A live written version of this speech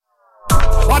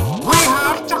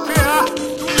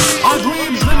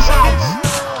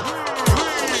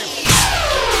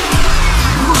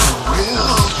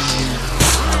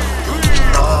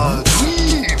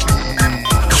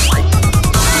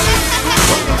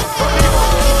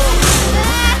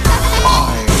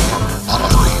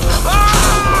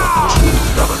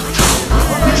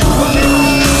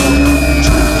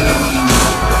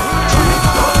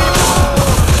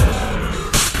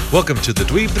Welcome to the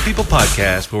Dweeb the People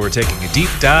podcast, where we're taking a deep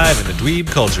dive into dweeb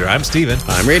culture. I'm Steven.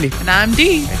 I'm Randy. And I'm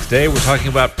Dee. And today we're talking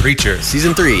about Preacher.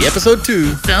 Season 3, Episode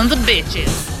 2. Sons of bitches.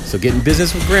 So get in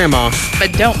business with Grandma.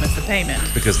 But don't miss a payment.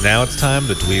 Because now it's time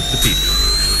to dweeb the people.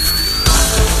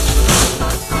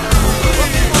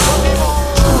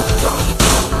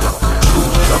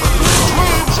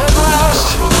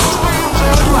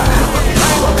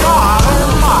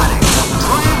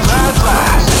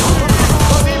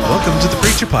 Welcome to the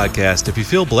Preacher Podcast. If you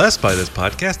feel blessed by this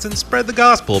podcast, then spread the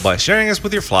gospel by sharing us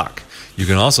with your flock. You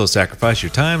can also sacrifice your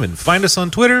time and find us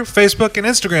on Twitter, Facebook, and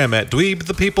Instagram at Dweeb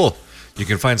the People. You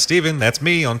can find Steven, that's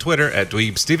me, on Twitter at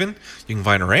Dweeb Steven. You can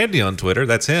find Randy on Twitter,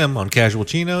 that's him, on Casual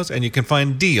Chinos. And you can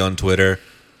find D on Twitter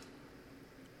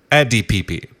at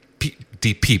DPP.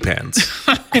 DP Pens.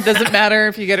 It doesn't matter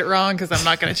if you get it wrong because I'm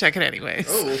not going to check it anyways.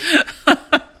 Oh.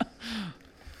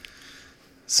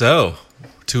 So,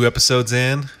 2 episodes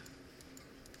in.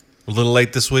 A little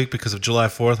late this week because of July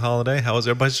 4th holiday. How was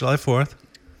everybody's July 4th?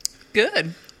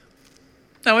 Good.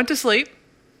 I went to sleep.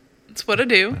 That's what I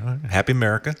do. Happy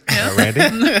America. Yeah.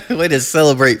 Randy? Way to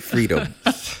celebrate freedom.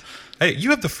 Hey, you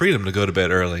have the freedom to go to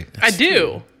bed early. I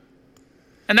do.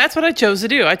 And that's what I chose to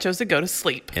do. I chose to go to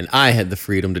sleep. And I had the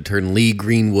freedom to turn Lee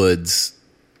Greenwood's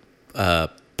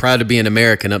Proud to be an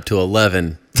American up to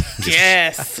 11.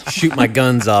 Yes. Shoot my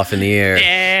guns off in the air.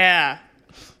 Yeah.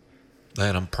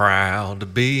 That I'm proud to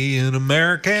be an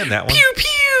American. That one. Pew,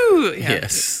 pew. Yeah.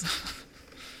 Yes.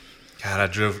 God, I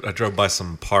drove by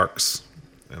some parks,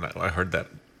 and I heard that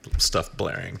stuff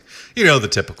blaring. You know, the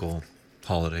typical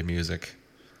holiday music.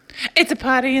 It's a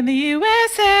party in the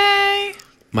USA.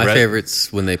 My Right.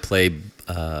 favorite's when they play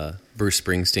Bruce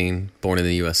Springsteen, Born in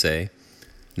the USA,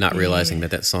 not realizing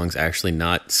that song's actually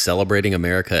not celebrating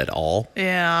America at all.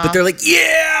 Yeah. But they're like,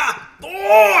 yeah,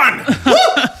 born!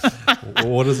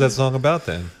 What is that song about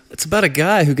then? It's about a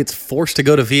guy who gets forced to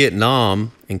go to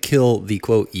Vietnam and kill the,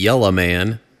 quote, yellow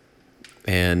man,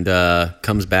 and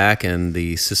comes back and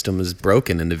the system is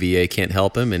broken and the VA can't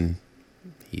help him and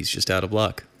he's just out of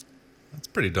luck. That's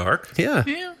pretty dark. Yeah.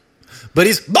 Yeah. But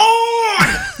he's born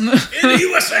in the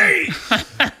USA!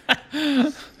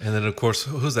 And then, of course,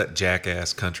 who's that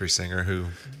jackass country singer who...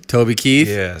 Toby Keith?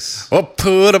 Yes. Oh,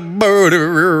 put a bird.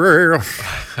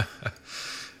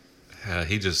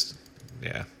 He just...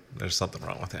 Yeah, there's something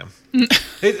wrong with him.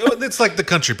 It's like the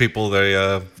country people.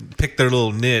 They pick their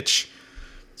little niche.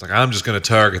 It's like, I'm just going to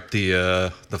target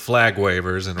the flag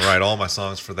wavers and write all my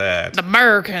songs for that. The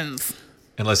Americans.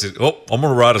 Unless I'm going to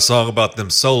write a song about them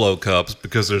solo cups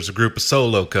because there's a group of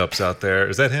solo cups out there.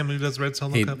 Is that him who does Red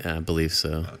Solo Cup? I believe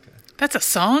so. Okay. That's a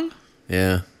song?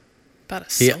 Yeah. About a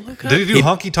solo cup? Did he do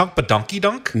Honky Tonk Badonky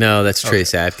Dunk? No, that's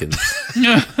Trace Adkins.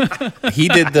 He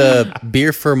did the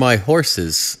Beer for My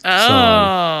Horses song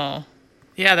Oh.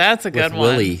 Yeah, that's a with good one.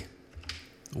 Willie.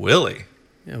 Willie.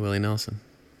 Yeah, Willie Nelson.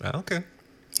 Oh, okay.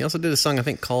 He also did a song, I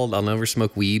think, called I'll Never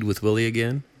Smoke Weed with Willie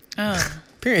Again. Oh.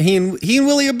 Apparently, he and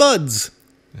Willie are buds.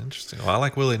 Interesting. Well, I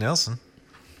like Willie Nelson.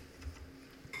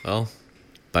 Well,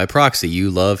 by proxy, you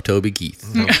love Toby Keith.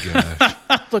 Oh, gosh.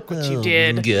 Look what you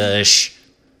did. Gosh.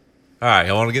 All right,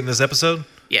 y'all want to get in this episode?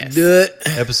 Yes. Do it.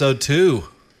 Episode 2,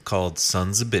 called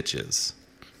Sons of Bitches.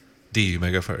 D, you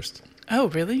may go first. Oh,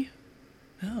 really?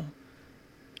 Oh.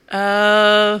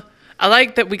 I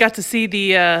like that we got to see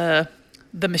the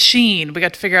machine. We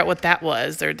got to figure out what that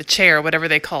was, or the chair, whatever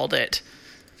they called it.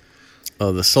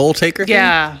 Oh, the Soul Taker thing?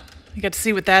 Yeah. You got to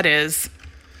see what that is.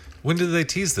 When did they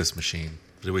tease this machine?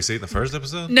 Did we see it in the first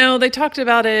episode? No, they talked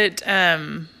about it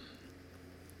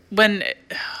when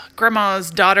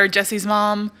Grandma's daughter, Jesse's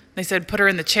mom, they said put her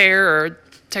in the chair or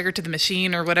take her to the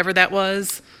machine or whatever that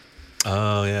was.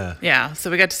 Oh, yeah. Yeah,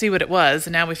 so we got to see what it was,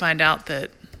 and now we find out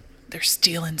that they're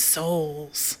stealing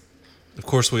souls. Of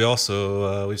course, we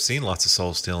also, we've seen lots of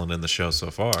soul stealing in the show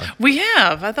so far. We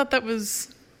have. I thought that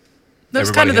was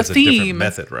Everybody kind of has the a different theme.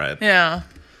 method, right? Yeah.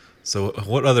 So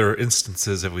what other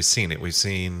instances have we seen it? We've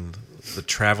seen the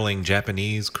traveling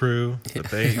Japanese crew that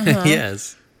they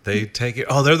Yes. they take it.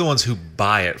 Oh, they're the ones who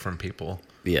buy it from people.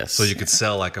 Yes. So you could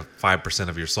sell like a 5%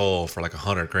 of your soul for like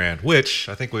 $100,000, which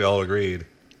I think we all agreed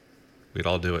we'd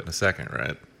all do it in a second,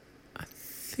 right? I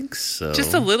think so.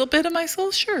 Just a little bit of my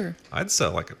soul, sure. I'd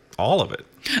sell like all of it.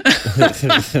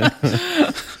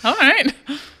 All right.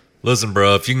 Listen,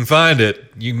 bro, if you can find it,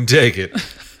 you can take it.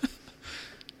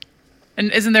 And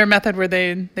isn't there a method where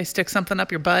they stick something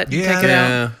up your butt and Yeah. take it out?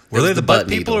 Yeah. Were It was they the butt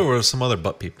needle. people or were some other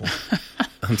butt people?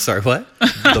 I'm sorry, what?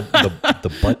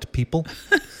 the butt people?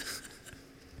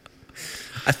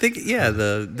 I think, yeah,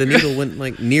 the needle went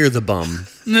like near the bum.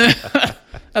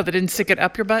 Oh, they didn't stick it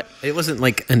up your butt? It wasn't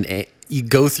like you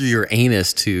go through your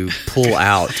anus to pull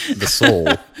out the soul.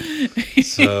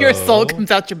 So, Your soul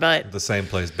comes out your butt. the same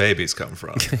place babies come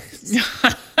from.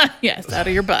 Yes, out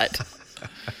of your butt.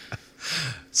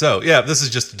 So, yeah, this is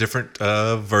just a different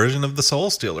version of the Soul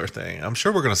Stealer thing. I'm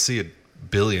sure we're going to see a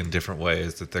billion different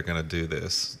ways that they're going to do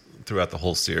this throughout the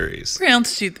whole series.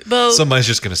 Pronounced you. Well, Somebody's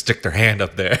just going to stick their hand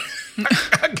up there.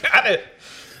 I got it.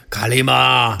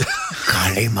 Kalima.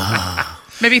 Kalima.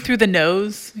 maybe through the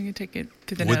nose. You can take it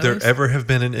through the Would nose. there ever have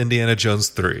been an Indiana Jones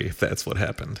 3 if that's what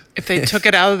happened? If they took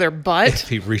it out of their butt? If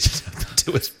he reached up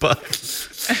into his butt.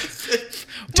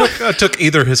 Took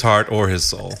either his heart or his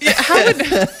soul. Yeah,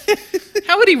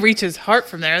 how would he reach his heart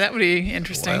from there? That would be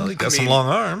interesting. Well, he got some long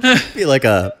arms. Be like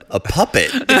a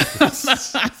puppet.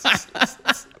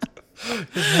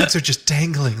 His nuts are just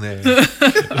dangling there.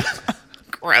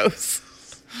 Gross.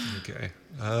 Okay.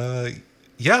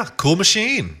 Yeah, cool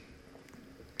machine.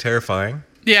 Terrifying.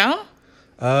 Yeah?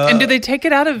 And did they take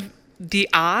it out of the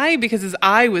eye? Because his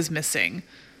eye was missing.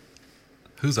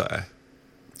 Whose eye?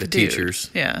 The Dude. teachers.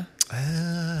 Yeah.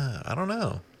 I don't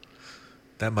know.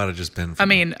 That might have just been. I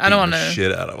mean, I don't beating the wanna-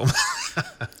 shit out of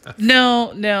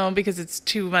him. No, because it's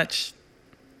too much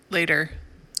later.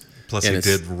 Plus, And he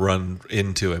it's- did run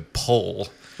into a pole.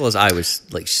 Well, his eye was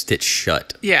like stitched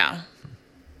shut. Yeah.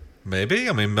 Maybe.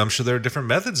 I mean, I'm sure there are different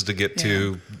methods to get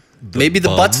to. Maybe the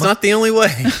bum. butt's not the only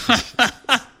way.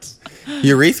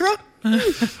 Urethra?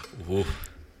 Ooh,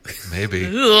 maybe.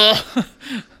 Ugh.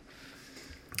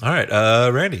 All right,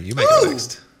 Randy, you make it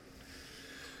next,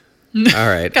 All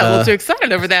right. Got a little too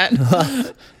excited over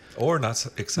that. or not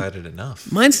so excited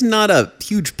enough. Mine's not a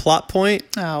huge plot point,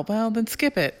 Oh, well, then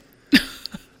skip it.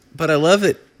 but I love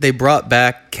that they brought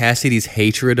back Cassidy's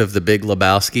hatred of the Big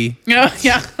Lebowski Oh,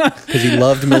 yeah. because he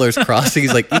loved Miller's Crossing.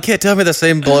 He's like, you can't tell me the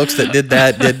same blokes that did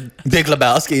that did Big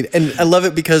Lebowski. And I love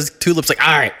it because Tulip's like,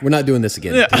 all right, we're not doing this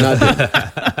again. We're not doing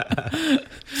it.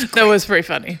 That was pretty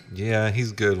funny. Yeah,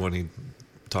 he's good when he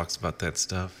talks about that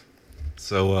stuff.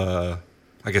 So,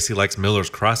 I guess he likes Miller's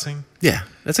Crossing. Yeah,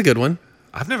 that's a good one.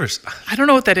 I've never. I don't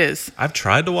know what that is. I've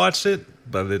tried to watch it,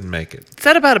 but I didn't make it. Is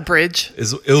that about a bridge? It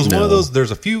was one No. of those.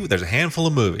 There's a handful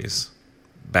of movies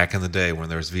back in the day when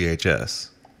there was VHS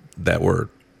that were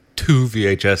 2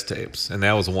 VHS tapes, and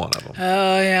that was one of them.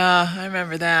 Oh, yeah. I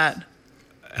remember that.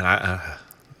 And I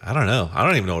don't know. I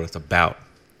don't even know what it's about.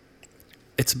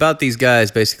 It's about these guys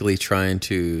basically trying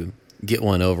to get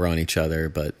one over on each other,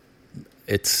 but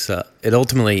it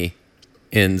ultimately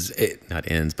not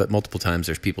ends, but multiple times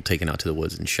there's people taken out to the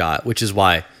woods and shot, which is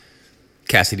why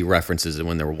Cassidy references it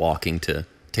when they were walking to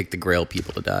take the Grail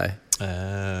people to die.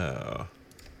 Oh.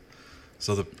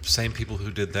 So the same people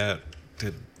who did that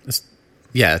did.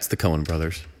 Yeah, it's the Coen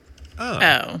brothers. Oh.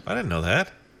 Oh. I didn't know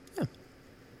that.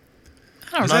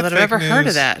 I don't Is know that that I've fake ever heard of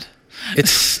news? that.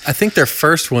 I think their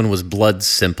first one was Blood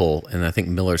Simple, and I think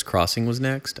Miller's Crossing was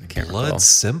next. I can't recall. Blood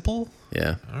Simple?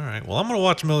 Yeah, All right. Well, I'm going to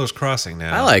watch Miller's Crossing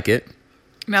now. I like it.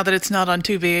 Now that it's not on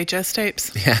 2 VHS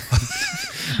tapes. Yeah.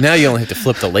 Now you only have to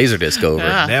flip the Laserdisc over.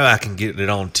 Ah. Now I can get it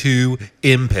on 2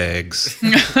 MPEGs.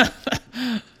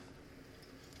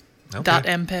 Okay.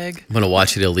 .mpeg. I'm gonna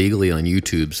watch it illegally on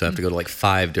YouTube, so I have to go to like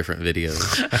 5 different videos.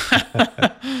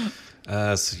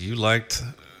 So you liked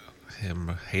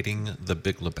him hating the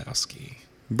Big Lebowski.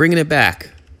 Bringing it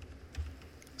back.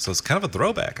 So it's kind of a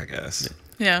throwback, I guess.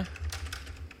 Yeah.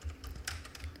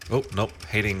 Oh, nope.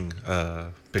 Hating Big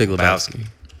Big Lebowski. Lebowski.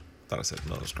 Thought I said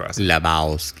Miller's Crossing.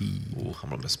 Lebowski. Ooh, I'm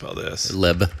going to misspell this.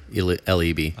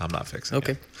 L-E-B. I'm not fixing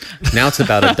Okay. it. Now it's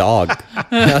about a dog.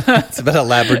 It's about a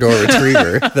Labrador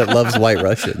retriever that loves White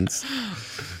Russians.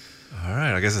 All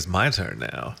right. I guess it's my turn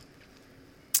now.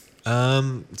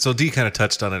 So Dee kind of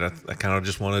touched on it. I kind of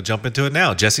just want to jump into it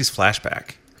now. Jesse's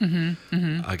flashback.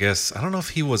 I guess, I don't know if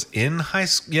he was in high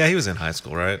school. Yeah, he was in high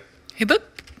school, right? He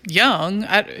looked young,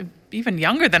 even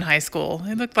younger than high school.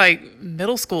 He looked like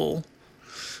middle school.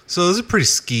 So this is pretty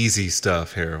skeezy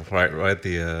stuff here, right?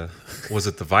 The was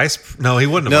it the vice? No, he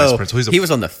wasn't a vice No, principal. he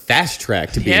was on the fast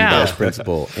track to being Yeah. vice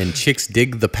principal, and chicks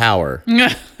dig the power.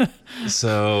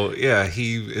 So yeah,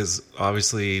 he is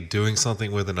obviously doing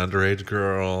something with an underage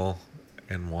girl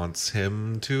and wants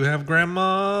him to have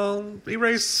grandma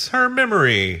erase her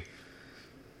memory.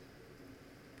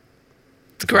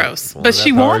 It's gross. If only But that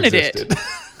she power wanted existed. it.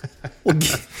 Well,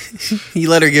 he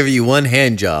let her give you one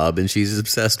hand job, and she's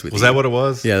obsessed with Was you. that what it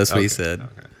was? Yeah, that's what he Okay, said.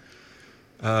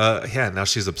 Okay. Yeah, now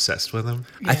she's obsessed with him.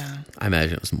 Yeah. I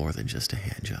imagine it was more than just a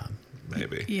hand job.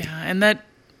 Maybe. Yeah, and that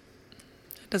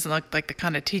doesn't look like the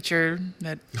kind of teacher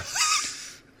that,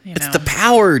 you It's know. the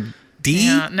power, D.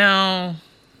 Yeah, no.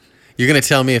 You're gonna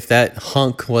tell me if that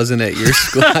hunk wasn't at your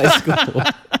school, high school?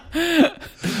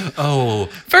 Oh,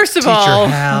 First of Teacher all,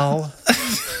 Hal.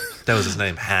 That was his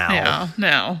name, Hal. yeah,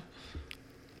 no,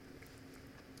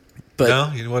 But No,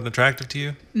 he wasn't attractive to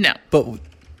you. no. but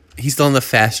he's on the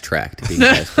fast track to being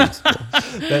vice principal.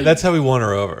 That's how we won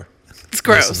her over. It's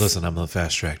gross. Listen, I'm on the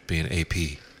fast track to being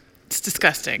AP. It's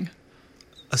disgusting.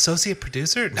 Associate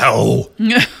producer? No.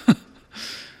 Yeah.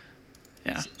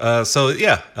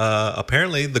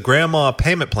 Apparently the grandma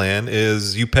payment plan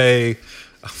is you pay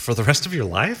for the rest of your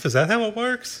life. Is that how it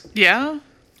works? Yeah.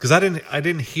 Because I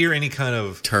didn't hear any kind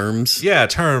of Terms.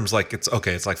 terms like it's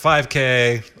like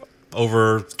 $5K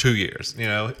over 2 years. You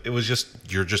know, it was just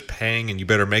you're just paying and you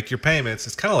better make your payments.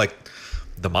 It's kind of like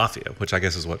the mafia, which I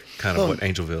guess is what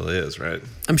Angelville is, right?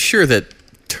 I'm sure that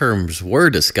terms were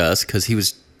discussed because he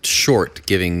was short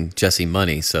giving Jesse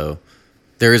money, so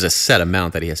there is a set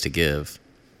amount that he has to give.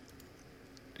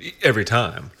 Every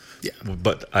time. Yeah.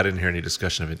 But I didn't hear any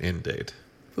discussion of an end date.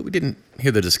 But we didn't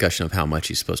hear the discussion of how much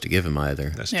he's supposed to give him either.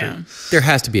 That's Yeah. true. There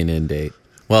has to be an end date.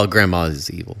 Well, Grandma is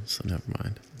evil, so never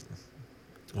mind.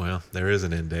 Well, there is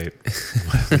an end date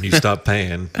when you stop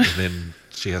paying, and then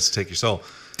she has to take your soul.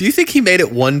 Do you think he made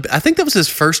it one? I think that was his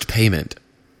first payment.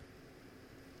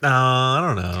 No, I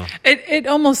don't know. It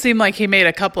almost seemed like he made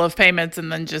a couple of payments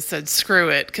and then just said screw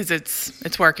it because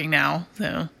it's working now.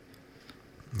 So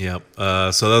Yep.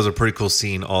 So that was a pretty cool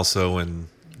scene also when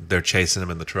they're chasing him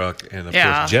in the truck, and of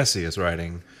Yeah. course Jesse is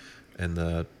riding in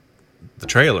the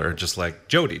trailer just like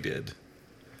Jody did,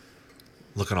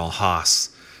 looking all hoss.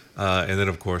 And then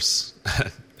of course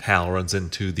Hal runs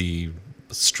into the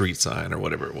street sign or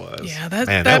whatever it was. yeah,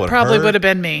 Man, that would probably hurt. would have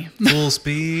been me. Full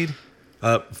speed.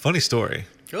 Funny story.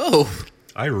 Oh,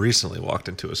 I recently walked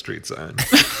into a street sign.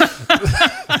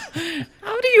 How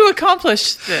do you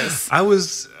accomplish this?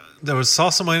 Saw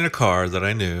somebody in a car that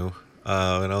I knew,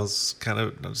 and I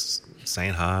was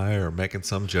saying hi or making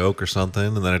some joke or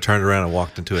something, and then I turned around and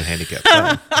walked into a handicapped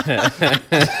sign.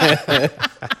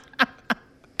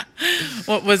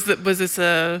 What was this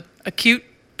a cute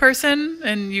person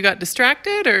and you got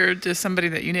distracted or just somebody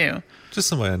that you knew? Just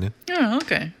somebody I knew. Oh,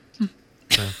 okay.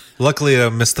 Luckily, I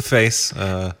missed the face.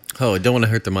 I don't want to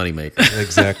hurt the moneymaker.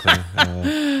 Exactly.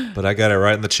 But I got it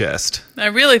right in the chest. I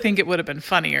really think it would have been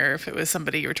funnier if it was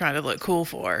somebody you were trying to look cool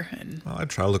for. And Well, I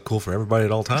try to look cool for everybody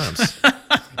at all times.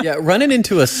 Yeah, running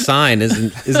into a sign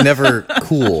is never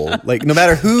cool. Like no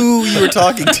matter who you were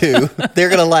talking to, they're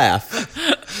gonna laugh.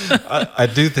 I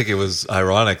do think it was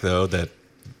ironic, though, that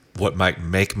what might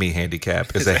make me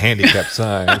handicapped is a handicapped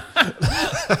sign.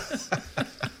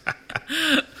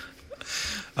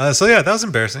 That was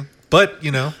embarrassing. But,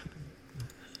 you know,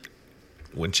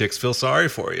 when chicks feel sorry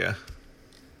for you,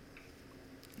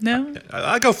 no,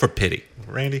 I go for pity.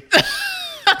 Randy?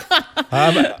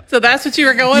 so that's what you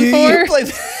were going for.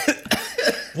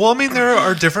 Well, I mean, there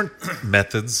are different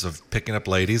methods of picking up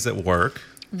ladies that work.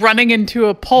 Running into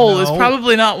a pole is No.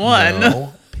 probably not one.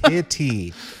 No,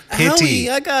 pity. Pity.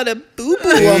 Owie, I got a boo boo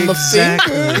on my finger.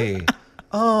 Exactly.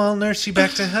 Oh, I'll nurse you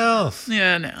back to health.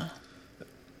 Yeah, no,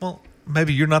 Well,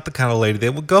 maybe you're not the kind of lady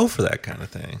that would go for that kind of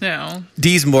thing. no.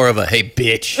 D's more of a hey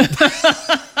bitch.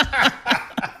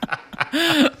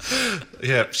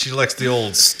 Yeah, she likes the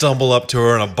old stumble up to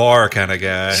her in a bar kind of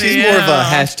guy. She's more of a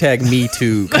hashtag me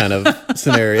too kind of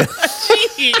scenario.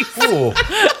 Jeez, Ooh.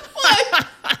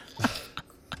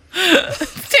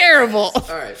 terrible. All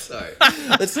right, sorry.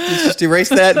 Let's just erase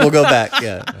that and we'll go back.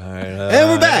 Yeah. All right, And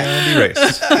we're back. And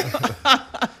erased.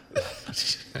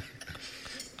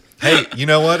 Hey, you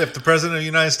know what? If the president of the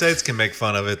United States can make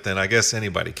fun of it, then I guess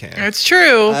anybody can. It's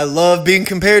true. I love being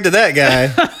compared to that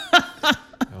guy.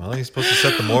 Well, he's supposed to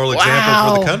set the moral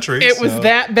example for the country. It was so-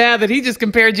 that bad that he just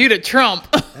compared you to Trump.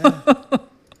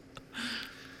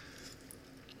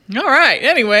 All right.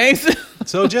 Anyways,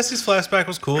 So Jesse's flashback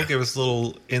was cool. Gave us a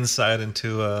little insight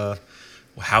into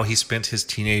how he spent his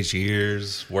teenage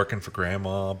years working for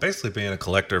Grandma, basically being a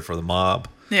collector for the mob.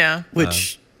 yeah.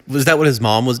 Which was that what his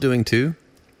mom was doing too?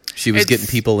 She was It's-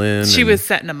 getting people in. She and- was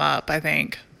setting him up, I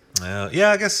think. Yeah,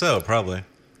 I guess so, probably.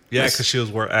 Yeah, Nice. because she was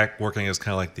working as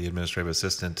kind of like the administrative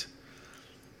assistant.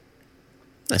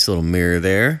 Nice little mirror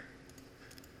there.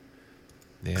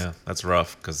 Yeah, that's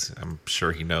rough because I'm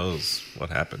sure he knows what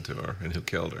happened to her and who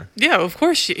killed her. Yeah, of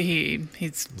course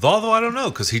he's Although I don't know,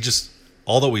 because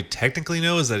all that we technically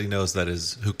know is that he knows that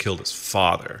is who killed his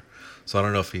father. So I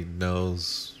don't know if he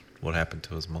knows what happened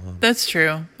to his mom. that's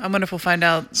true. I wonder if we'll find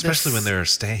out. Especially when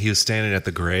this- he was standing at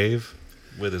the grave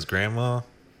with his grandma.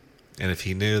 And if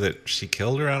he knew that she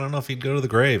killed her, I don't know if he'd go to the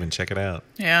grave and check it out.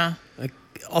 Yeah.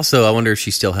 Also, I wonder if she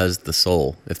still has the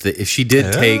soul. If she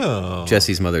did take Oh.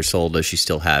 Jesse's mother's soul, does she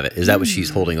still have it? Is that what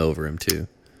she's holding over him too?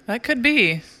 That could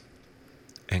be.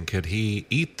 And could he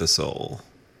eat the soul?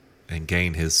 and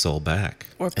gain his soul back.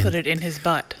 Or put it in his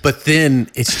butt. But then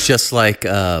it's just like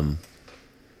that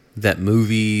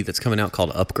movie that's coming out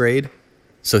called Upgrade.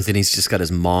 So then he's just got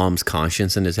his mom's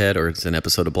conscience in his head, or it's an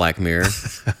episode of Black Mirror.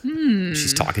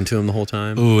 She's talking to him the whole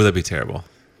time. Ooh, that'd be terrible.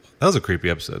 That was a creepy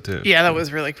episode, too. Yeah, that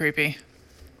was really creepy.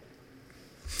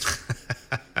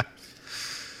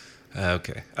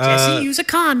 Okay. Jesse, use a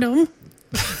condom.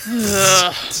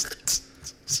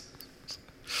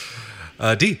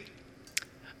 D.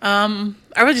 I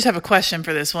really just have a question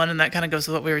for this one, and that kind of goes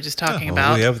with what we were just talking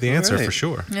about. We have the answer All right. for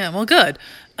sure. Yeah, well, good.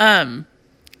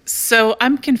 So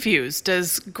I'm confused.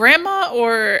 Does Grandma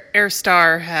or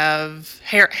Airstar have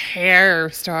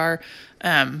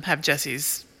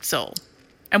Jesse's soul?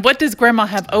 And what does Grandma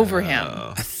have over him?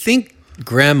 I think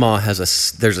Grandma there's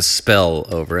a spell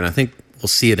over, and I think we'll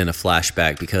see it in a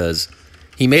flashback because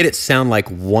he made it sound like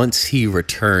once he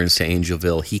returns to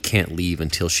Angelville, he can't leave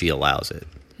until she allows it.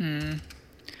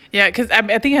 Yeah, because I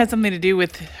think it has something to do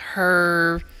with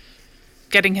her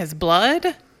getting his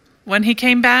blood when he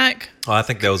came back. Oh, I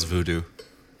think that was voodoo.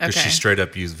 Because Okay. she straight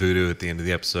up used voodoo at the end of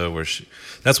the episode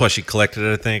that's why she collected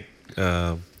it, I think.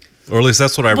 Or at least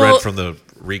that's what I Well, read from the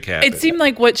recap. It seemed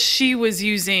like what she was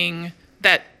using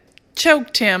that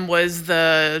choked him was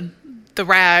the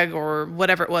rag or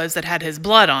whatever it was that had his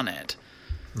blood on it.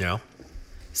 Yeah.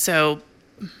 So,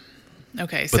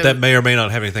 okay. So But that may or may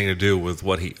not have anything to do with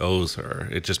what he owes her.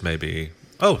 It just may be,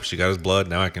 oh, she got his blood,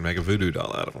 now I can make a voodoo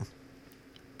doll out of him.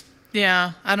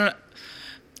 yeah, I don't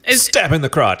know. Stab in the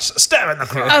crotch. Stab in the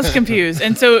crotch. I was confused.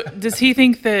 And so, does he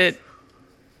think that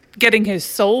getting his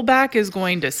soul back is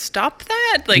going to stop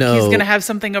that? Like, No. he's going to have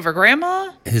something over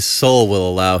Grandma? His soul will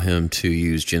allow him to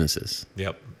use Genesis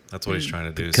Yep. That's what he's trying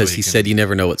to do. because so he can- said you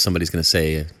never know what somebody's going to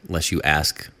say unless you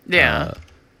ask Yeah.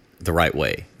 the right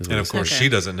way. is what And he of said. course, Okay. she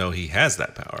doesn't know he has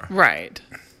that power. Right.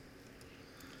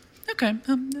 Okay.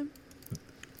 That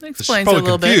She's explains it a probably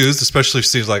little bit. confused, especially if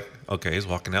she's like, okay, he's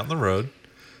walking out in the road,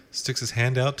 sticks his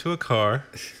hand out to a car,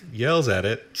 yells at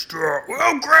it,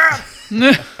 "Well, grab!"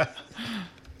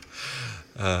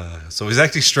 So he's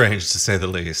acting strange, to say the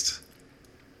least.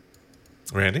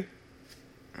 Randy?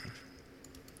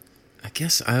 I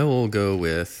guess I will go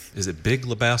with Is it Big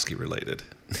Lebowski related?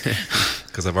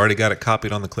 Because I've already got it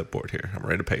copied on the clipboard here. I'm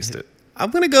ready to paste it. I'm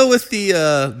going to go with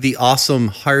the awesome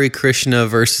Hare Krishna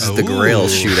versus the Grail Ooh.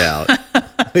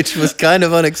 shootout, which was kind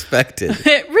of unexpected.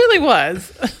 It really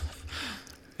was.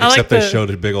 I like Except they the- showed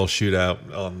a big old shootout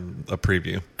on a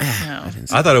preview. No.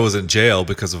 I thought it was in jail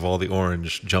because of all the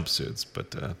orange jumpsuits,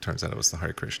 but turns out it was the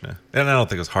Hare Krishna. And I don't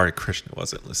think it was Hare Krishna,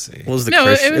 was it? Let's see. What was the No,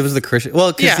 Krishna? it It was the Krishna.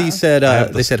 Well, because Yeah. he said I have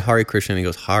the- they said Hare Krishna, and he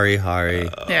goes Hari Hari.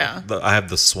 Yeah. I have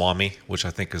the Swami, which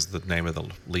I think is the name of the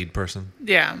lead person.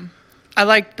 Yeah. I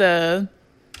liked the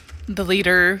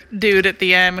leader dude at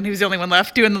the end when he was the only one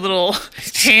left doing the little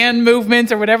hand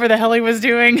movements or whatever the hell he was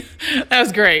doing. That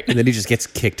was great. And then he just gets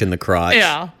kicked in the crotch.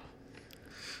 Yeah.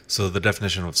 So the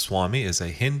definition of Swami is a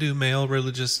Hindu male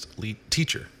religious lead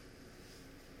teacher.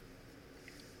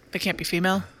 They can't be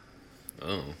female.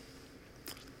 Oh.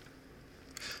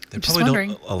 They I'm just probably wondering.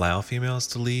 don't allow females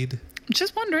to lead. I'm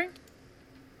just wondering.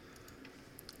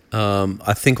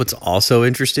 I think what's also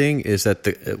interesting is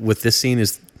that with this scene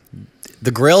is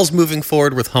the Grail's moving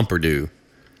forward with Humperdoo.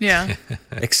 Yeah.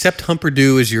 Accept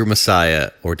Humperdoo as your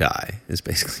messiah or die is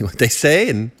basically what they say.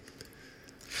 And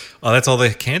Oh, that's all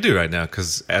they can do right now,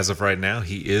 because as of right now,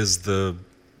 he is the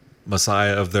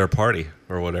messiah of their party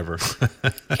or whatever.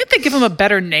 Can't they give him a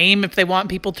better name if they want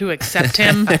people to accept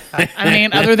him? I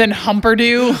mean, other than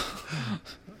Humperdoo.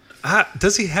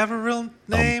 Does he have a real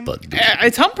name? Humperdoo.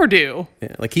 It's Humperdoo.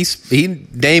 Yeah, like he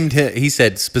named him. He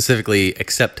said specifically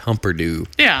accept Humperdoo.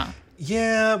 Yeah.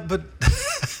 Yeah, but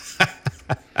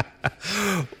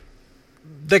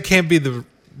that can't be the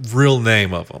real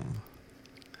name of him.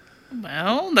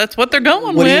 Well, that's what they're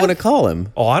going What with. do you want to call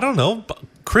him? Oh, I don't know.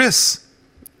 Chris.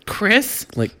 Chris?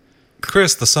 Like,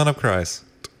 Chris, the son of Christ.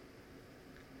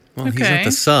 well, he's Okay. not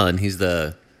the son. He's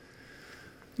the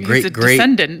He's great, a great,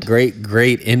 descendant.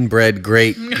 great inbred,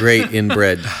 great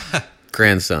inbred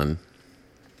grandson.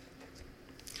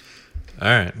 All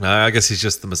right. I guess he's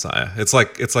just the Messiah. It's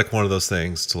like one of those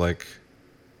things to like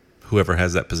whoever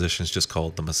has that position is just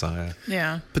called the Messiah.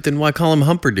 Yeah. But then why call him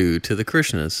Humperdoo to the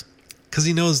Krishnas? Because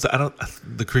he knows that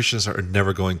the Christians are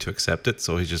never going to accept it,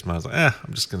 so he just might as well,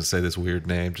 I'm just going to say this weird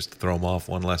name just to throw him off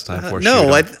one last time before I No,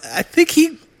 shoot him. I think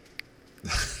he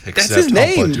Except his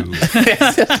name.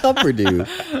 Humperdoo.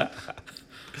 Humperdoo.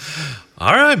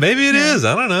 All right, maybe it is.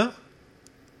 I don't know.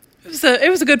 It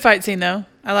was a good fight scene, though.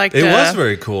 I liked It was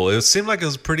very cool. It seemed like it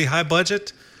was pretty high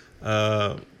budget.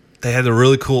 They had a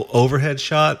really cool overhead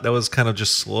shot that was kind of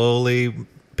just slowly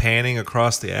panning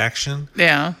across the action.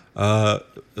 Yeah.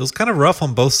 It was kind of rough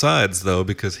on both sides though,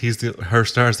 because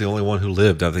Herstar is the only one who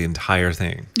lived out of the entire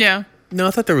thing. Yeah. No,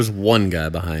 I thought there was one guy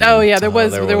behind him. Oh yeah, there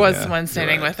was yeah, one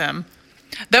standing you're right. with him.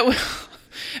 That was,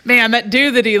 man, that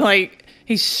dude that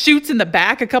he shoots in the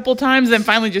back a couple times, then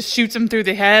finally just shoots him through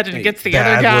the head and gets the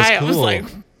other that was guy. I was cool. like,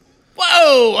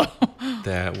 whoa.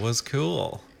 That was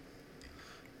cool.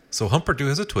 So Humperdoo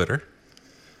has a Twitter.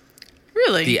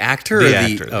 Really? The actor The or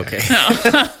actor, the...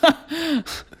 Okay.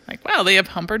 Like, wow, they have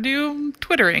Humperdoo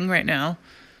twittering right now.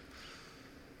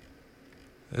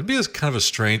 It'd be kind of a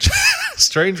strange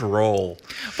role.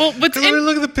 Well, what's I mean,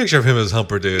 look at the picture of him as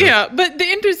Humperdoo. yeah, but the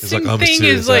interesting I'm a thing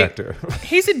serious is like actor.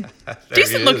 he's a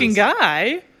decent looking is.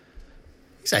 guy.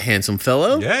 He's a handsome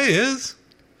fellow. Yeah, he is.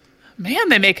 Man,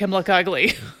 they make him look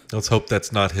ugly. Let's hope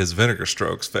that's not his Vinegar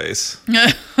Strokes face. You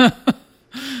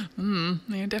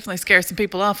definitely scare some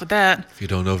people off with that. If you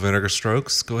don't know Vinegar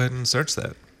Strokes, go ahead and search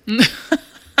that.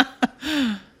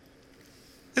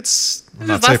 It's Is not his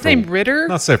last safe name for, Ritter?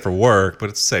 Not safe for work, but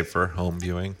it's safe for home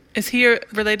viewing. Is he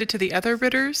related to the other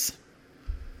Ritters?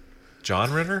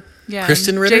 John Ritter? Yeah,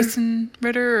 Kristen Ritter? Jason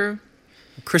Ritter, or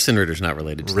Kristen Ritter's not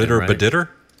related to Ritter them, right? Beditter?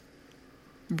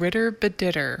 Ritter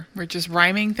Beditter. We're just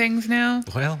rhyming things now.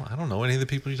 Well, I don't know any of the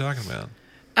people you're talking about.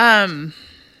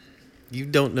 You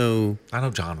don't know... I know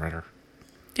John Ritter.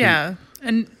 Yeah,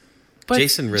 and but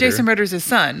Jason Ritter. Jason Ritter's his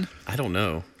son. I don't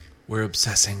know. We're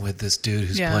obsessing with this dude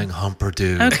who's Yeah. playing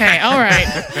Humperdoo. Okay, all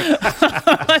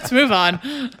right. Let's move on.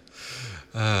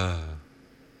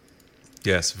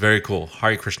 Yes, very cool.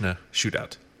 Hare Krishna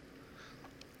shootout.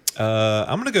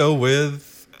 I'm going to go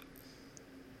with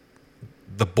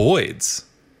the Boyds.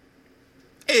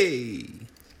 Hey!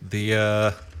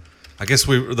 I guess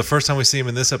the first time we see him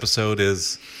in this episode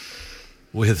is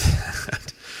with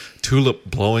Tulip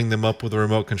blowing them up with a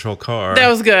remote control car. That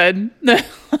was good.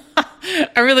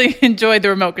 I really enjoyed the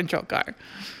remote control car.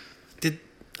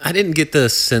 I didn't get the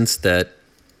sense that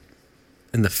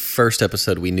in the first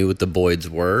episode we knew what the Boyds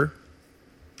were.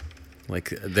 Like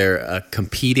they're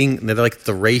competing. They're like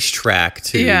the racetrack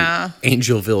to Yeah.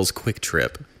 Angelville's Quick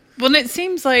Trip. Well, and it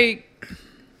seems like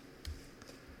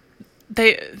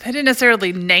they didn't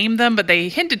necessarily name them, but they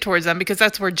hinted towards them because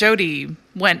that's where Jody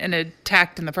went and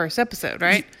attacked in the first episode,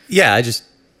 right? Yeah, I just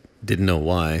didn't know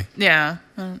why. Yeah.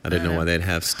 I didn't know why they'd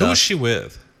have Who stuff. was she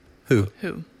with? Who?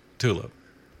 Who? Tulip.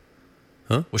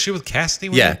 Huh? Was she with Cassidy?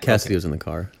 with Yeah, him? Cassidy Okay. was in the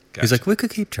car. Gotcha. He's like, we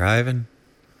could keep driving.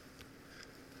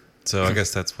 So I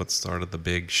guess that's what started the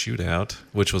big shootout,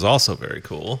 which was also very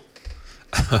cool.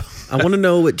 I want to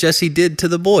know what Jesse did to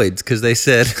the Boyds because they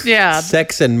said Yeah.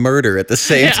 sex and murder at the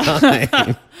same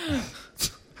time.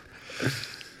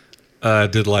 I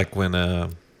did like when the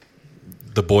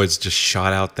Boyds just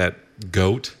shot out that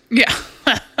goat, Yeah.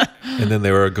 and then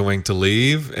they were going to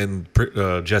leave, and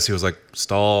Jesse was like,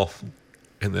 "Stall,"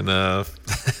 and then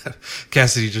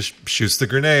Cassidy just shoots the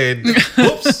grenade,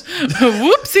 whoops,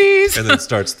 Whoopsies. and then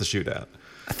starts the shootout.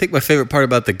 I think my favorite part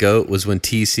about the goat was when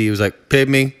TC was like,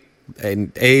 "Pygmy,"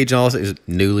 and age and all this is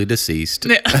newly deceased.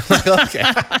 Yeah. Okay.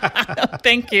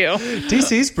 Thank you.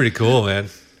 DC's pretty cool, man.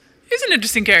 He's an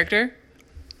interesting character.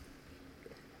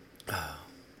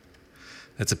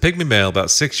 It's a pygmy male, about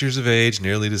 6 years of age,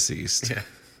 nearly deceased. Yeah.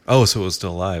 Oh, so it was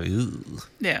still alive. Ooh.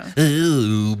 Yeah.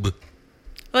 Oob.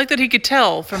 I like that he could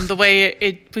tell from the way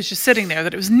it was just sitting there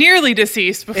that it was nearly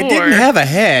deceased before. It didn't have a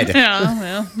head.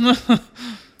 Yeah, well.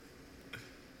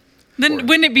 Then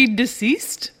wouldn't it be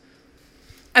deceased?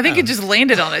 I think it just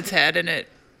landed on its head and it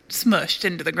smushed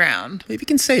into the ground. Maybe you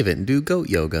can save it and do goat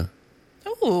yoga.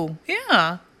 Oh,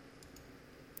 yeah.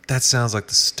 That sounds like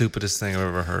the stupidest thing I've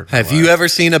ever heard. in my Have you life. ever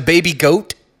seen a baby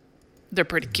goat? They're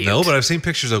pretty cute. No, but I've seen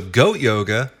pictures of goat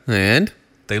yoga. And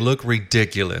They look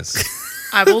ridiculous.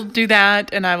 I will do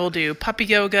that, and I will do puppy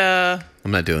yoga.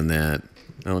 I'm not doing that.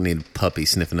 I don't need a puppy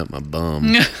sniffing up my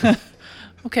bum.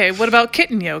 Okay, what about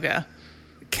kitten yoga?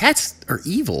 Cats are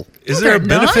evil. Is No, there a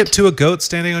they're benefit not. to a goat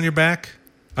standing on your back?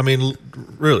 I mean,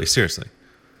 really, seriously.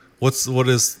 What is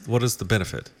the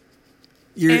benefit?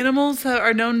 Animals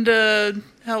are known to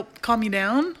help calm you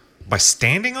down? By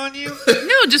standing on you?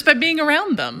 No, just by being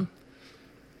around them.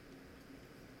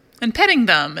 And petting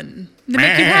them, and they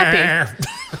make you happy.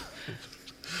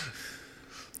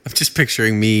 I'm just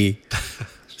picturing me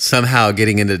somehow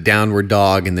getting into downward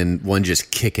dog and then one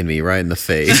just kicking me right in the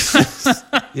face.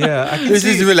 Yeah, I can This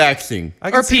is relaxing.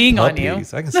 I can Or see peeing on you.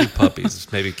 puppies. I can see puppies,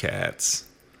 maybe cats.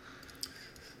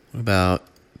 What about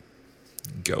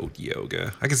Goat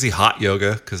yoga. I can see hot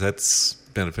yoga because that's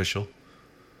beneficial.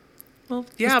 Well,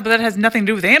 yeah, but that has nothing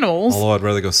to do with animals. Although I'd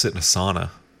rather go sit in a sauna.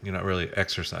 You're not really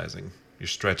exercising. You're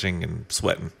stretching and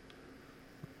sweating.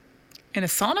 In a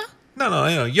sauna?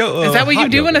 No, yo. Is that what you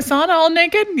hot do in yoga. a sauna all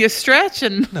naked? You stretch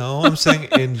and No, I'm saying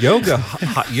in yoga,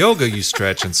 hot yoga, you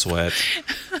stretch and sweat.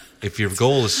 If your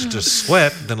goal is to just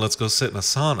sweat, then let's go sit in a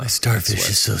sauna. Starfish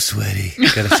is so sweaty.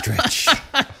 Gotta stretch.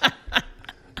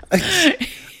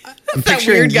 I'm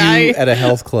picturing weird you guy. at a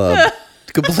health club,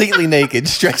 completely naked,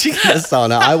 stretching in a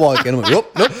sauna. I walk in, I'm like,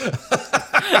 nope.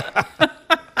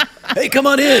 Hey, come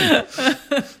on in.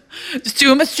 just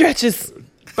doing my stretches.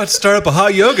 About to start up a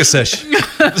hot yoga session.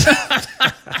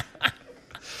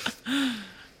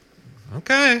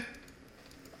 Okay.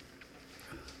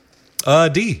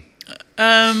 D.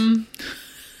 I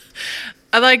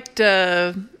liked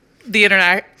the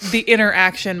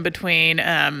interaction between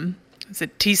is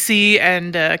it TC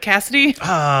and Cassidy?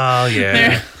 Oh,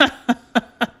 yeah.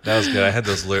 That was good. I had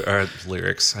those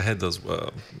lyrics. I had those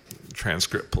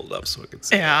transcript pulled up so I could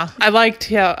see. Yeah, I liked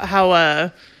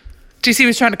how TC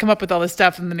was trying to come up with all this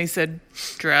stuff, and then he said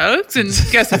drugs, and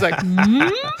Cassidy's like,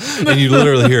 And you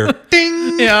literally hear,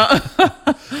 ding. yeah.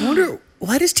 I wonder,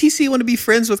 why does TC want to be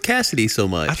friends with Cassidy so I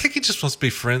much? think he just wants to be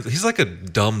friends. He's like a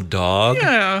dumb dog.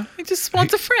 Yeah, he just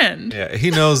wants a friend. Yeah, he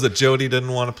knows that Jody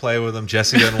doesn't want to play with him.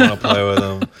 Jesse doesn't want to play with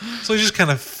him. So he's just kind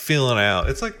of feeling out.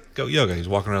 It's like go yoga. He's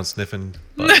walking around sniffing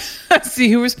butts. See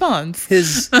who responds.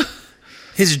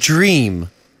 His dream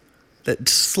that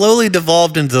slowly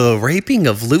devolved into the raping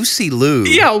of Lucy Liu.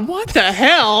 Yeah, what the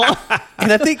hell?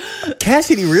 And I think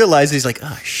Cassidy realized, he's like,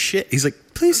 oh, shit. He's like,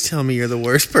 please tell me you're the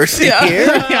worst person here.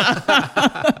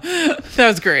 That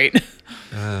was great.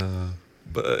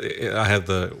 But I have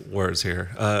the words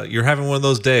here. You're having one of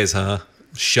those days, huh?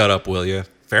 Shut up, will you?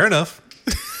 Fair enough.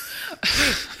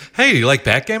 Hey, do you like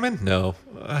backgammon? No.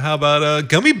 How about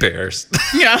gummy bears?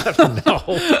 Yeah. No.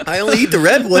 I only eat the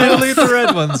red one. I only eat the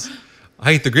red ones.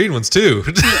 I eat the green ones too.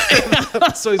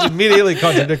 So he's immediately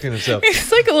contradicting himself.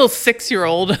 He's like a little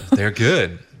 6-year-old. They're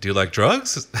good. Do you like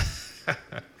drugs?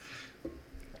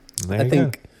 I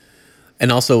think.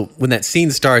 And also, when that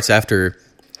scene starts after,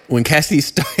 when Cassidy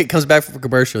comes back from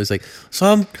commercial, he's like, so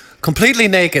I'm completely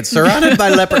naked, surrounded by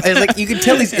leopards. And like, you can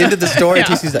tell he's into the story. Yeah.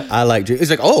 He's like, I like you. He's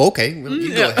like, oh, okay. Well,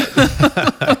 you go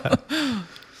ahead.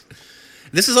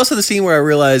 This is also the scene where I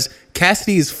realized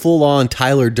Cassidy is full on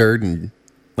Tyler Durden.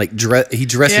 Like, he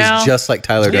dresses Yeah. just like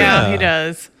Tyler Durden. Yeah, he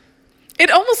does. It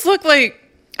almost looked like,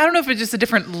 I don't know if it's just a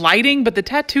different lighting, but the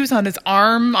tattoos on his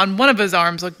arm, on one of his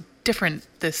arms, look different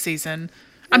this season.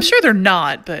 I'm sure they're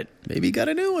not, but Maybe he got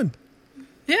a new one.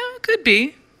 yeah, could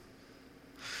be.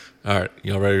 All right,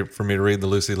 y'all ready for me to read the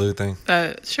Lucy Liu thing?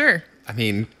 Sure. I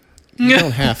mean, you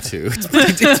don't have to.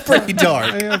 It's pretty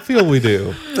dark. I feel we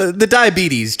do. The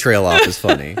diabetes trail off is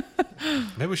funny.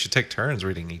 Maybe we should take turns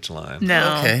reading each line.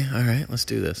 No. Okay, all right, let's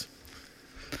do this.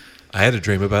 I had a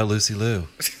dream about Lucy Liu.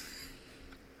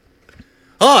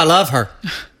 Oh, I love her.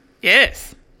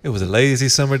 Yes. It was a lazy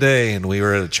summer day, and we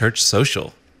were at a church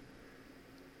social.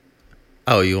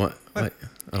 Oh, you want? What?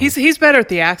 Oh. He's better at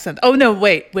the accent. Oh, no,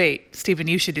 wait. Stephen,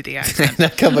 you should do the accent. And I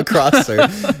come across her.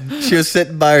 She was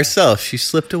sitting by herself. She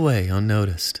slipped away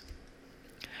unnoticed.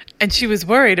 And she was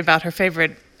worried about her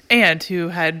favorite aunt who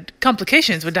had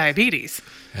complications with diabetes.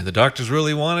 And the doctors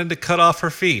really wanted to cut off her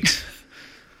feet.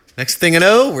 Next thing I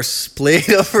know, we're splayed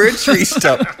over a tree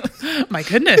stump. My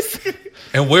goodness.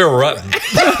 And we're rutting.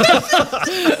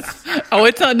 Oh,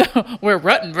 it's on. No, we're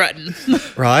rutting.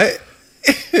 Right?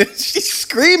 She's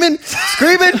screaming.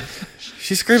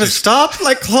 She's screaming, stop,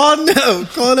 like clawing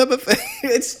up a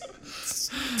face.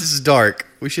 This is dark.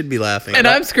 We should be laughing. And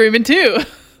I'm screaming too.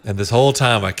 And this whole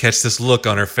time, I catch this look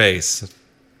on her face.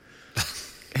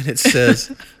 And it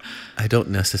says, I don't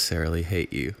necessarily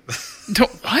hate you.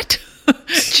 What?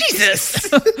 Jesus.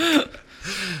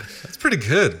 That's pretty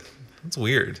good. That's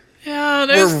weird. Yeah,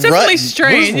 there's We're definitely rutting.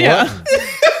 strain. Where's Yeah.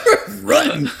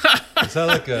 Run. Is that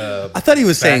like a I thought he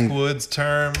was saying, backwoods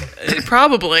term?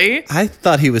 Probably. I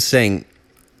thought he was saying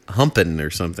humping or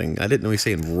something. I didn't know he was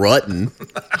saying rutting.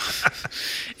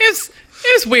 It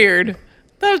was weird.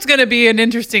 That was going to be an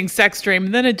interesting sex dream,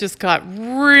 and then it just got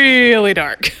really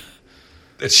dark.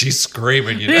 That she's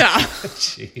screaming, you know? Yeah.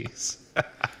 Jeez.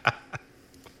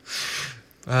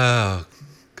 Oh,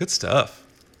 good stuff.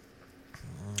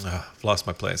 I've lost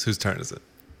my place. Whose turn is it?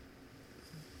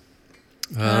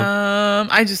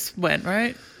 I just went,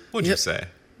 right? What'd Yep. you say?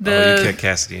 The- you kicked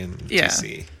Cassidy and Yeah.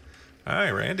 TC. All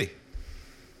right, Randy.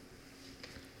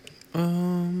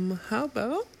 How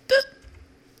about?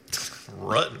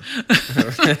 Rutting.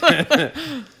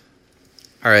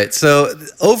 All right. So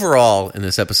overall in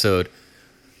this episode,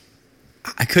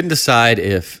 I couldn't decide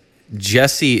if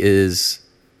Jesse is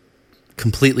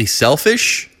completely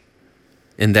selfish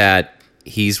in that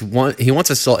he wants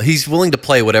his soul. He's willing to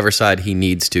play whatever side he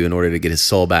needs to in order to get his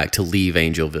soul back to leave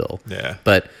Angelville. Yeah.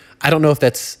 But I don't know if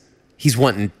he's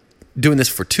doing this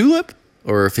for Tulip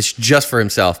or if it's just for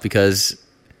himself, because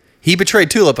he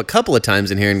betrayed Tulip a couple of times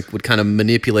in here and would kind of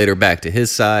manipulate her back to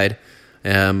his side.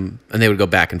 And they would go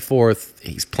back and forth.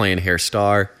 He's playing Hair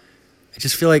Star. I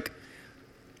just feel like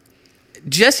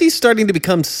Jesse's starting to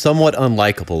become somewhat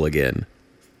unlikable again.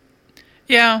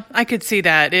 Yeah, I could see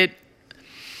that.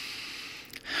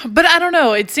 But I don't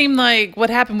know. It seemed like what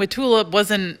happened with Tulip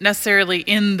wasn't necessarily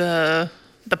in the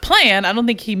plan. I don't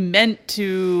think he meant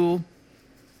to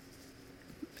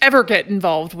ever get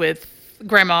involved with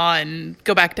Grandma and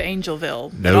go back to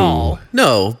Angelville at all.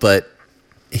 No, but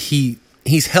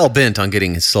he's hell bent on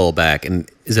getting his soul back. And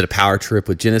is it a power trip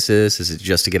with Genesis? Is it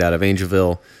just to get out of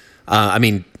Angelville?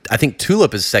 I think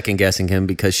Tulip is second guessing him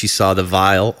because she saw the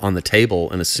vial on the table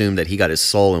and assumed that he got his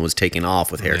soul and was taken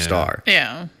off with Hair Star.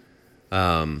 Yeah.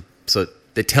 So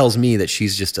it tells me that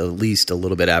she's just at least a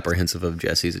little bit apprehensive of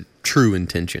Jesse's true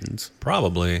intentions.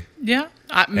 Probably. Yeah.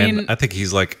 I mean, And I think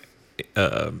he's like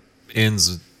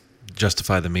ends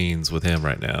justify the means with him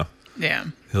right now. yeah.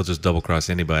 He'll just double cross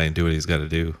anybody and do what he's got to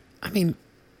do. I mean,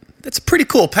 that's a pretty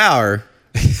cool power.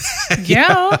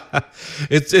 Yeah.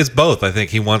 It's both. I think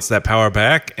he wants that power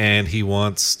back and he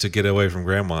wants to get away from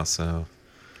Grandma. So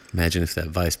Imagine if that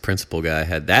vice principal guy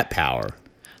had that power.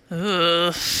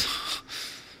 Ugh.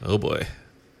 oh boy,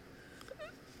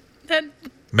 That,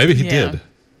 maybe he Yeah. did.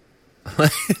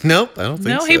 Nope, I don't think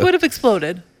no, so. he would have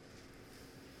exploded.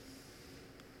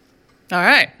 All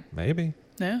right. Maybe.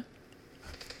 Yeah.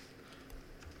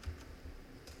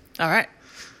 All right.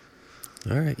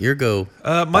 All right, your go.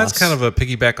 Mine's boss. kind of a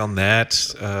piggyback on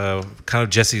that. Kind of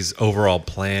Jesse's overall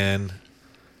plan.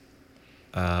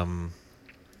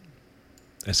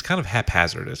 It's kind of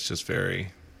haphazard. It's just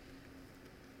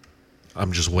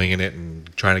I'm just winging it and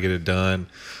trying to get it done.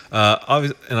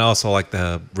 And I also like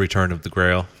the return of the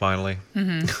Grail. Finally,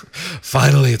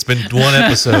 finally, it's been one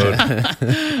episode.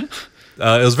 It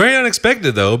was very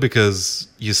unexpected though, because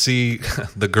you see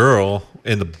the girl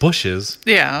in the bushes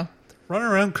Yeah. running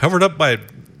around covered up by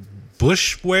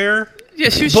bushware. Yeah,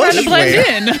 she was trying to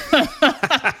blend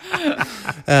Bushware.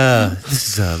 in. This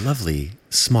is a lovely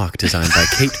smock designed by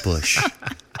Kate Bush.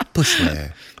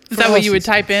 Bushwear. Is that what you would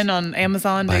type in on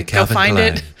Amazon By to go Calvin find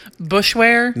Klein. it?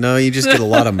 Bushwear? No, you just get a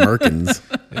lot of Merkins.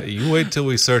 Yeah, you wait till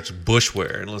we search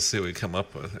bushware and let's see what we come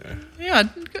up with here. Yeah.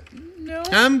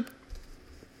 No.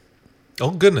 Oh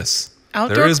goodness,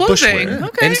 Outdoor there is clothing. bushware.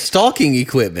 Okay. And stalking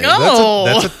equipment.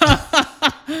 Oh.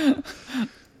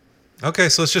 Okay,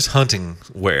 so it's just hunting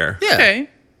wear. Yeah. Okay.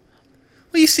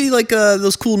 Well, you see, like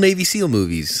those cool Navy SEAL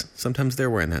movies. Sometimes they're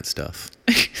wearing that stuff.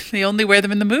 They only wear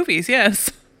them in the movies, yes.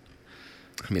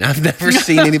 I mean, I've never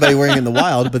seen anybody wearing it in the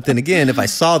wild, but then again, if I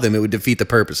saw them, it would defeat the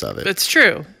purpose of it. It's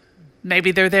true.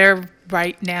 Maybe they're there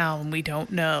right now and we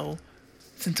don't know.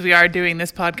 Since we are doing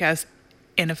this podcast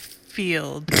in a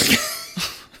field.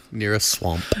 Near a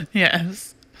swamp.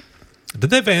 Yes.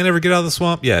 Did that van ever get out of the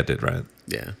swamp? Yeah, it did, right?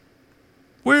 Yeah.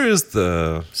 Where is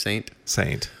the Saint.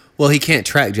 saint? Well, he can't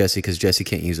track Jesse because Jesse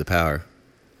can't use the power.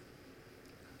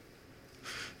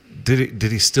 Did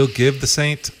he still give the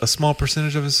saint a small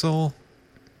percentage of his soul?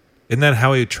 Isn't that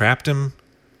how he trapped him?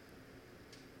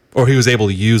 Or he was able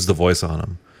to use the voice on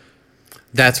him?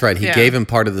 That's right. He Yeah. gave him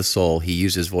part of the soul. He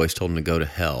used his voice, told him to go to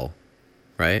hell.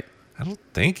 Right? I don't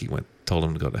think he told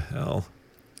him to go to hell.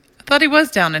 I thought he was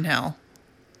down in hell.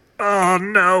 Oh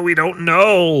no, we don't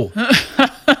know.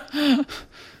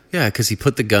 Yeah, because he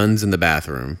put the guns in the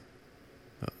bathroom.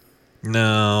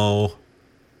 No,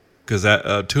 because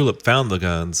that Tulip found the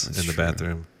guns in the true.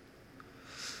 bathroom.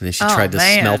 And then she Oh, tried to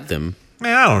man. smelt them.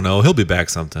 Man, I don't know. He'll be back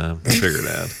sometime. We'll figure it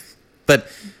out. But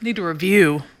Need to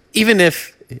review. even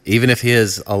if he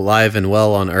is alive and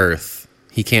well on Earth,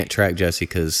 he can't track Jesse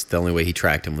because the only way he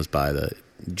tracked him was by the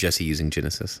Jesse using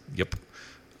Genesis. Yep.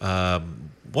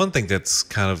 One thing that's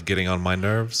kind of getting on my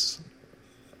nerves.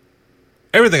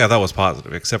 Everything I thought was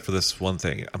positive, except for this one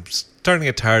thing. I'm starting to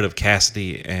get tired of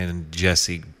Cassidy and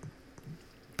Jesse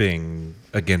being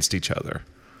against each other.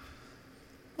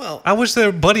 Well, I wish they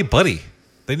were buddy-buddy.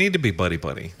 They need to be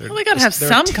buddy-buddy. Well, we got to have They're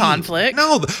a some team. conflict.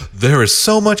 No, there is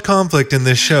so much conflict in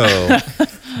this show.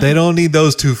 They don't need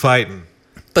those two fighting.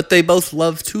 but they both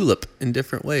love Tulip in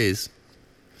different ways.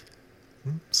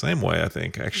 Same way, I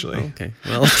think, actually. Okay.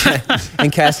 Well,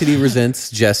 and Cassidy resents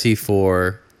Jesse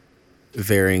for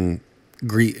varying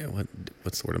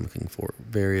what's the word I'm looking for?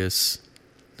 Various,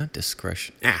 not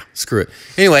discretion. Screw it.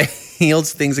 Anyway, he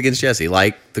holds things against Jesse,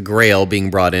 like the Grail being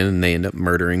brought in and they end up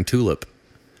murdering Tulip.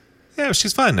 Yeah,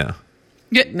 she's fine now.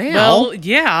 Yeah, Now? well,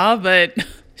 yeah, but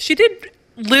she did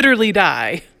literally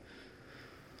die.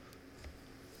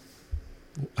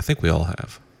 I think we all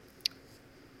have.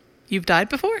 You've died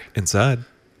before? Inside.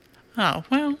 Oh,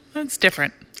 well, that's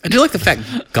different. I do like the fact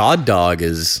God Dog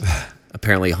is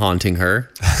apparently haunting her.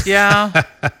 Yeah.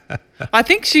 I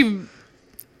think she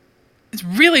is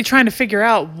really trying to figure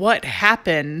out what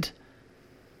happened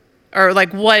or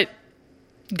like what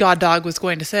God Dog was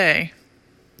going to say.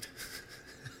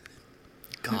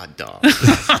 God Dog.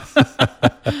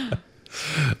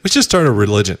 We should start a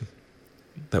religion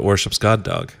that worships God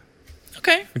Dog.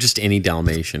 Okay. Or just any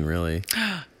Dalmatian, really.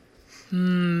 I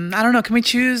don't know. Can we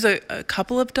choose a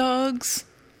couple of dogs?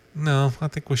 No, I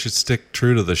think we should stick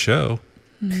true to the show.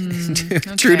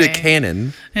 True to Okay.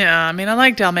 canon. Yeah, I mean, I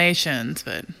like Dalmatians,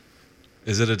 but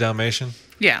Is it a Dalmatian?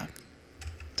 yeah.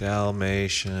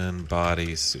 Dalmatian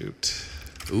bodysuit.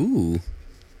 Ooh.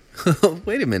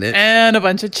 Wait a minute. And a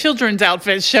bunch of children's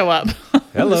outfits show up.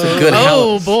 Hello. Good,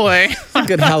 Oh, boy.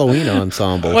 good Halloween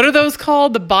ensemble. What are those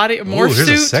called? The body morph Ooh, here's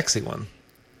a suit? sexy one.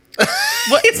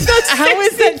 What? How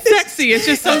is that sexy? It's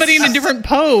just somebody in a different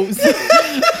pose.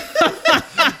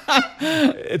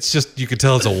 It's just, you could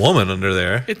tell it's a woman under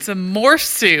there. It's a morph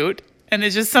suit, and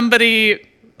it's just somebody.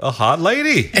 A hot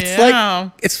lady.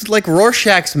 It's like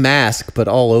Rorschach's mask, but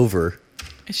all over.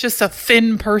 It's just a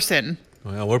thin person.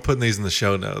 Well, we're putting these in the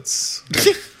show notes.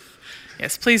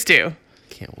 Yes, please do.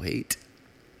 Can't wait.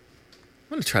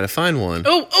 I'm gonna try to find one.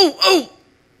 Oh!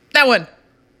 That one.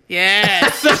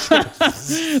 Yes.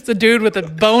 It's a dude with a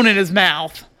bone in his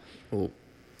mouth. Oh.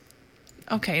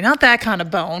 Okay, not that kind of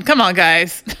bone. Come on,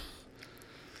 guys.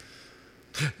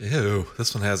 Ew,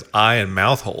 this one has eye and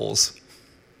mouth holes.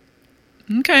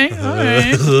 Okay, all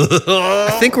right.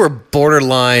 I think we're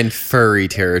borderline furry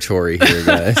territory here,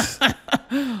 guys.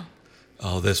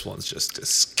 Oh, this one's just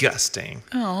disgusting.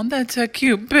 Oh, that's a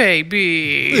cute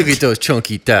baby. Look at those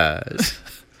chunky thighs.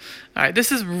 All right,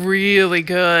 this is really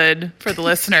good for the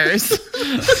listeners.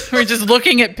 We're just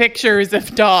looking at pictures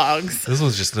of dogs. This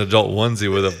one's just an adult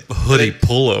onesie with a hoodie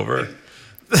pullover.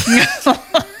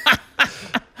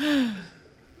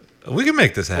 We can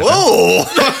make this happen. Whoa!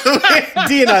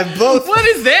 Dee and I both. What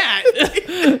is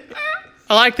that?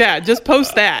 I like that. Just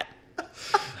post that.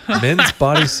 Men's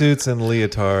bodysuits and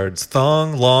leotards,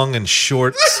 thong, long, and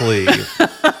short sleeve.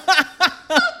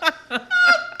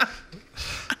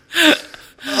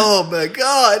 Oh my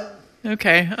god.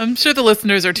 Okay, I'm sure the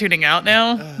listeners are tuning out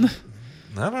now.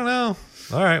 I don't know.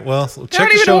 All right, well, check I don't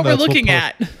the even show know what we're notes. We'll looking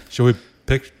post- at. Should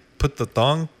we put the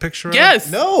thong picture on?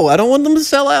 Yes. No, I don't want them to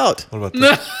sell out. What about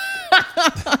this?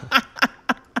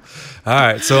 All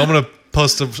right, so I'm going to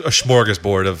post a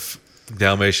smorgasbord of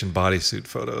Dalmatian bodysuit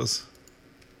photos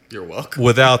You're welcome.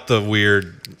 without the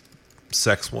weird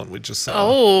sex one we just saw.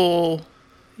 Oh,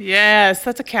 yes.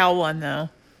 That's a cow one, though.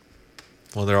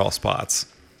 Well, they're all spots.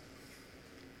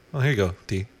 Well, here you go,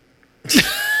 D.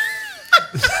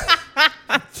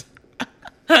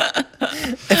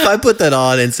 If I put that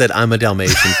on and said I'm a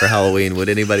Dalmatian for Halloween, would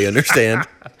anybody understand?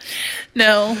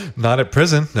 No. Not at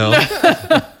prison, no.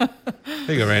 Here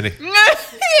you go, Randy. Ew.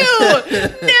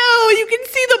 No, you can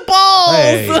see the balls.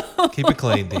 Hey, keep it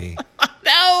clean, D.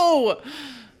 No.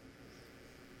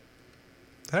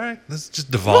 All right, this is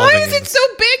just devolving. Why is it into- so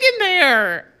big in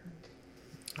there?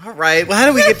 All right. Well, how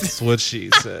do we get this? That's what she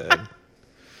said.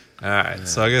 All right,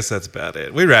 so I guess that's about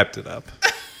it. We wrapped it up.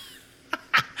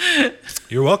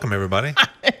 You're welcome, everybody.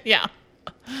 Yeah.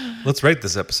 Let's rate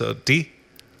this episode. D?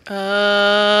 You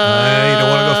don't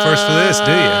want to go first for this,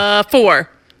 do you? 4.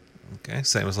 Okay,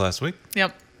 same as last week.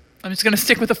 Yep. I'm just going to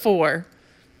stick with a 4.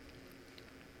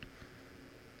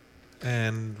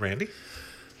 And Randy?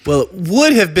 Well, it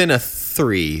would have been a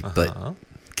 3, Uh-huh. but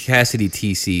Cassidy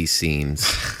TC scenes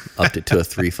upped it to a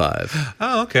 3.5.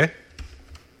 Oh, okay.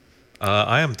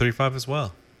 I am 3.5 as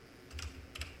well.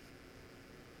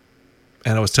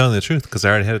 And I was telling the truth because I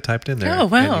already had it typed in there. Oh,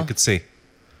 wow. And you could see.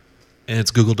 And it's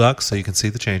Google Docs, so you can see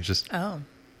the changes. Oh.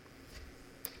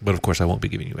 But of course, I won't be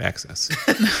giving you access.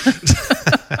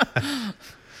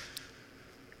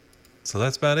 So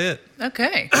that's about it.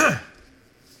 Okay.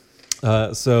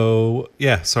 So,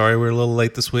 yeah, sorry we're a little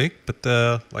late this week. But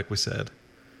like we said,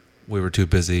 we were too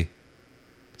busy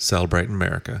celebrating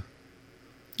America.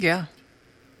 Yeah.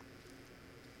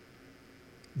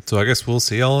 So I guess we'll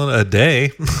see y'all in a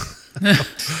day.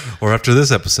 Or after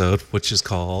this episode, which is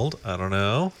called, I don't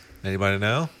know. Anybody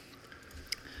know?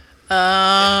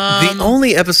 The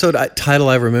only episode title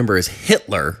I remember is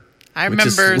Hitler. I which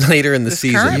is remember later in the this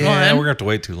season. current Yeah, one. we're going to have to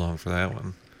wait too long for that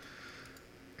one.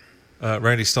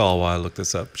 Randy Stahl, while I look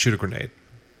this up. Shoot a grenade.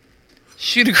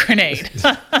 Shoot a grenade.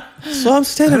 So I'm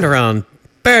standing around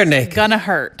bare naked, Gonna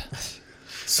hurt.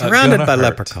 surrounded gonna by hurt.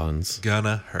 leprechauns.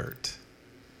 Gonna hurt.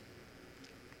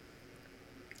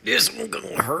 This one's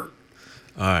gonna hurt.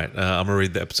 All right, I'm gonna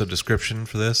read the episode description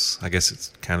for this. I guess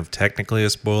it's kind of technically a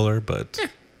spoiler, but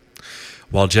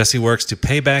while Jesse works to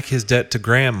pay back his debt to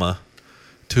Grandma,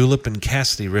 Tulip and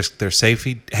Cassidy risk their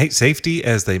safety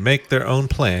as they make their own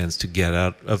plans to get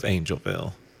out of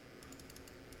Angelville.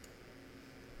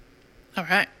 All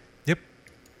right. Yep,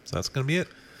 so that's gonna be it.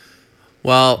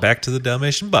 Well, Back to the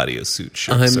Dalmatian bodysuit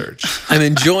search. I'm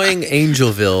enjoying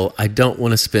Angelville. I don't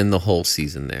want to spend the whole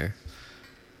season there.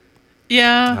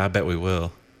 Yeah. I bet we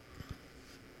will.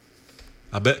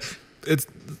 I bet it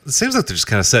seems like they're just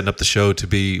kind of setting up the show to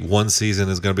be one season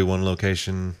is going to be one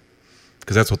location,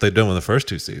 because that's what they've done with the first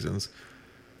 2 seasons.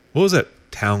 What was that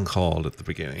town called at the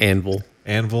beginning? Anvil.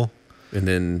 Anvil. And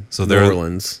then So New they're-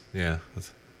 Orleans. Yeah.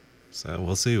 So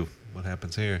we'll see what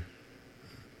happens here.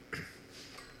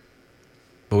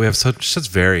 But we have such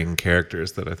varying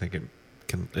characters that I think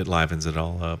it livens it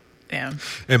all up. Yeah.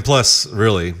 And plus,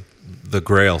 really, the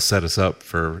Grail set us up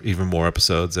for even more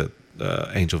episodes at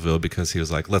Angelville, because he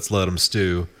was like, let's let them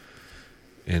stew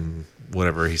in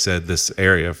whatever he said, this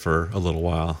area for a little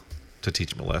while to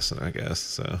teach them a lesson, I guess.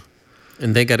 So,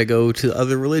 And they got to go to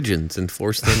other religions and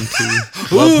force them to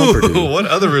love Humperdoo. what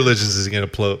other religions is he going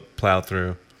to plow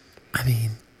through? I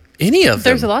mean, any of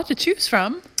them. There's a lot to choose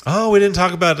from. Oh, we didn't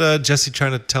talk about Jesse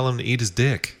trying to tell him to eat his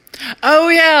dick. Oh,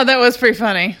 yeah. That was pretty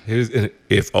funny. He was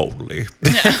if only.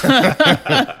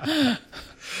 I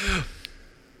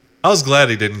was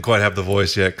glad he didn't quite have the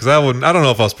voice yet, because I don't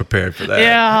know if I was prepared for that.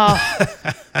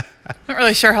 Yeah. Not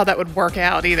really sure how that would work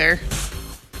out either.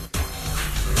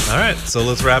 All right, so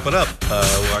let's wrap it up.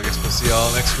 Well, I guess we'll see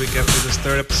y'all next week after this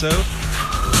 3rd episode.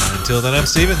 Until then, I'm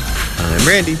Steven. I'm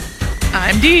Randy.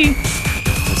 I'm Dee.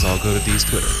 Let's all go to Dee's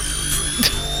Twitter.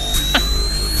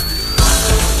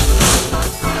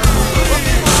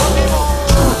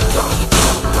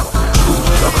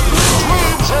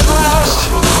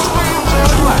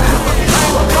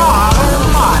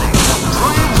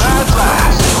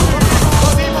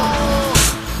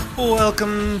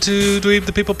 Welcome to Dweeb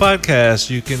the People podcast.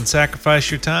 You can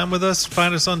sacrifice your time with us.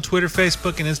 Find us on Twitter,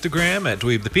 Facebook, and Instagram at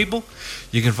Dweeb the People.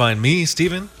 You can find me,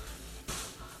 Steven.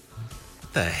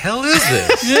 What the hell is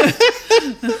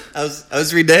this? I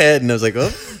was reading ahead and I was like,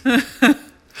 oh.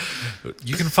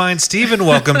 You can find Steven.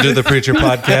 Welcome to the Preacher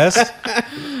podcast.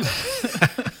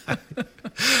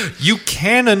 You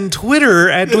can on Twitter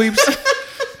at Dweebs.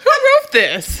 Who wrote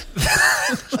this?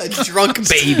 A drunk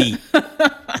baby.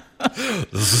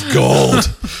 This is gold.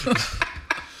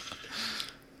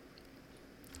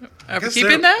 Are we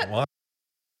keeping that?